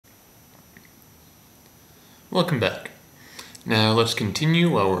Welcome back. Now let's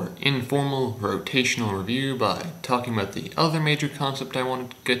continue our informal rotational review by talking about the other major concept I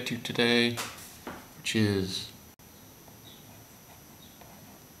wanted to get to today, which is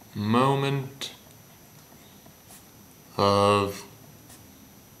moment of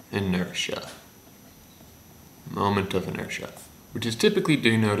inertia. Moment of inertia, which is typically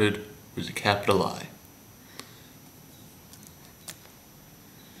denoted with a capital I.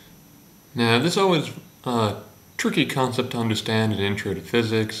 Now this is always a tricky concept to understand in Intro to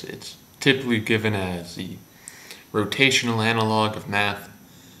Physics. It's typically given as the rotational analog of math,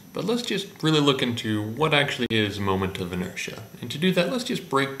 but let's just really look into what actually is moment of inertia. And to do that, let's just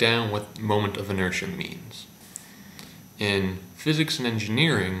break down what moment of inertia means. In physics and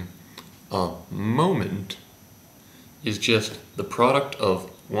engineering, a moment is just the product of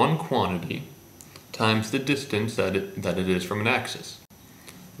one quantity times the distance that it is from an axis.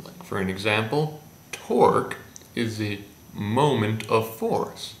 Like for an example, torque is the moment of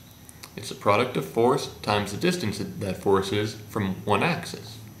force. It's the product of force times the distance that force is from one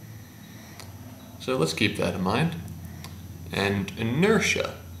axis. So let's keep that in mind. And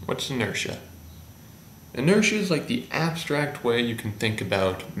inertia. What's inertia? Inertia is like the abstract way you can think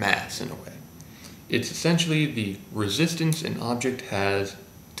about mass in a way. It's essentially the resistance an object has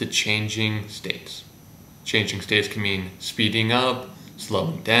to changing states. Changing states can mean speeding up,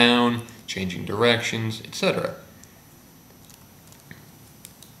 slowing down, changing directions, etc.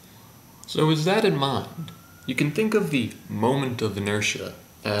 So with that in mind, you can think of the moment of inertia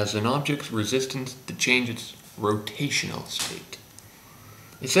as an object's resistance to change its rotational state.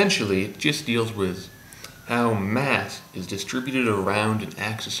 Essentially, it just deals with how mass is distributed around an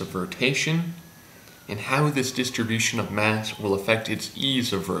axis of rotation and how this distribution of mass will affect its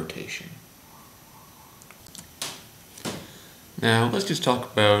ease of rotation. Now, let's just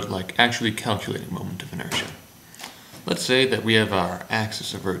talk about actually calculating moment of inertia. Let's say that we have our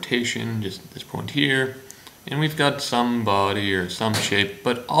axis of rotation, just at this point here, and we've got some body or some shape,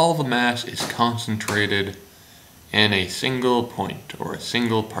 but all the mass is concentrated in a single point or a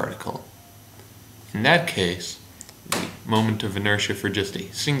single particle. In that case, the moment of inertia for just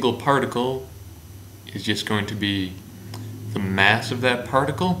a single particle is just going to be the mass of that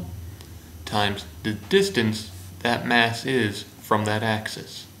particle times the distance that mass is from that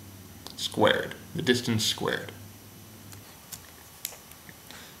axis, squared, the distance squared.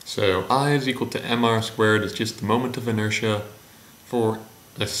 So I is equal to mr squared is just the moment of inertia for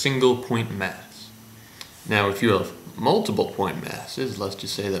a single point mass. Now if you have multiple point masses, let's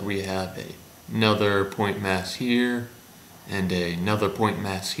just say that we have another point mass here and another point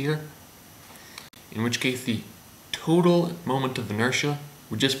mass here, in which case the total moment of inertia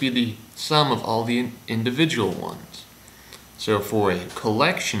would just be the sum of all the individual ones. So for a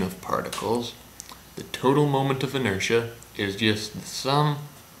collection of particles, the total moment of inertia is just the sum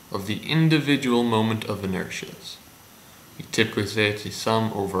of the individual moment of inertias. We typically say it's the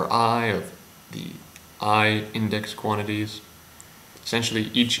sum over I of the I index quantities, essentially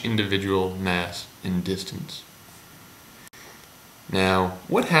each individual mass and distance. Now,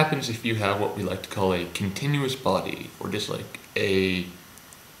 what happens if you have what we like to call a continuous body, or just like a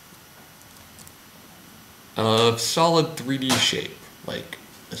solid 3D shape, like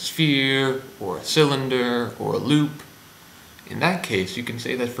a sphere, or a cylinder, or a loop? In that case, you can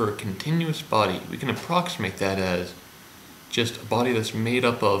say that for a continuous body, we can approximate that as just a body that's made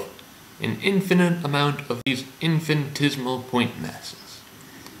up of an infinite amount of these infinitesimal point masses.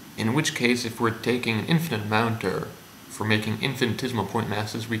 In which case, if we're taking an infinite amount, or if we're making infinitesimal point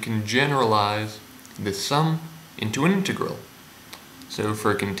masses, we can generalize this sum into an integral. So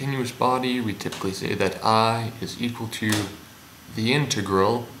for a continuous body, we typically say that I is equal to the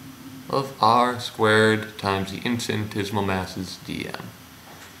integral of r squared times the infinitesimal masses dm.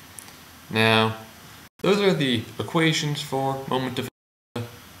 Now, those are the equations for moment of inertia.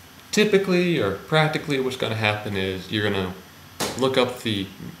 Typically, or practically, what's going to happen is you're going to look up the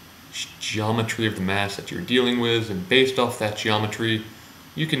geometry of the mass that you're dealing with, and based off that geometry,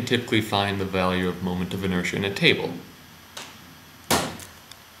 you can typically find the value of moment of inertia in a table.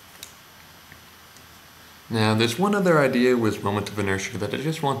 Now, there's one other idea with moment of inertia that I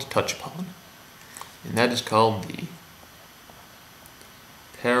just want to touch upon, and that is called the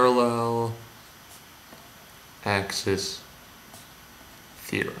parallel axis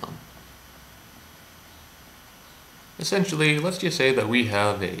theorem. Essentially, let's just say that we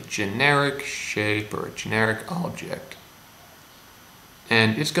have a generic shape or a generic object,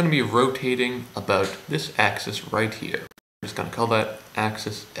 and it's going to be rotating about this axis right here. We're just going to call that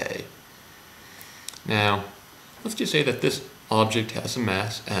axis A. Now, let's just say that this object has a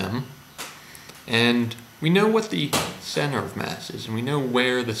mass m, and we know what the center of mass is, and we know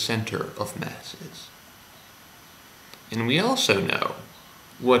where the center of mass is. And we also know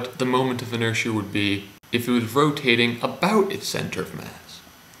what the moment of inertia would be if it was rotating about its center of mass.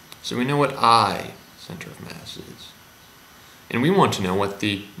 So we know what I, center of mass, is. And we want to know what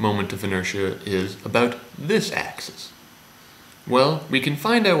the moment of inertia is about this axis. Well, we can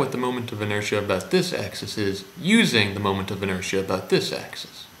find out what the moment of inertia about this axis is using the moment of inertia about this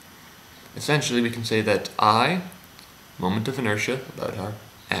axis. Essentially, we can say that I, moment of inertia about our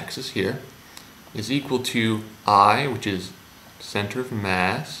axis here, is equal to I, which is center of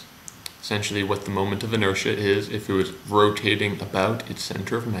mass, essentially what the moment of inertia is if it was rotating about its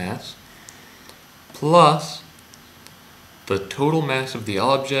center of mass, plus the total mass of the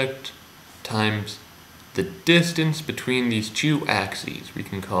object times the distance between these two axes. We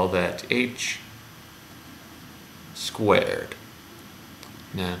can call that h squared.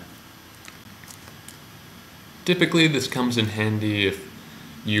 Now, typically this comes in handy if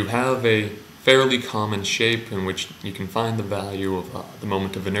you have a fairly common shape in which you can find the value of the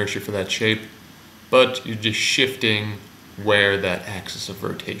moment of inertia for that shape, but you're just shifting where that axis of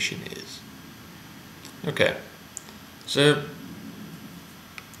rotation is. Okay, so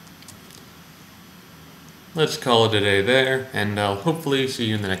let's call it a day there, and I'll hopefully see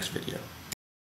you in the next video.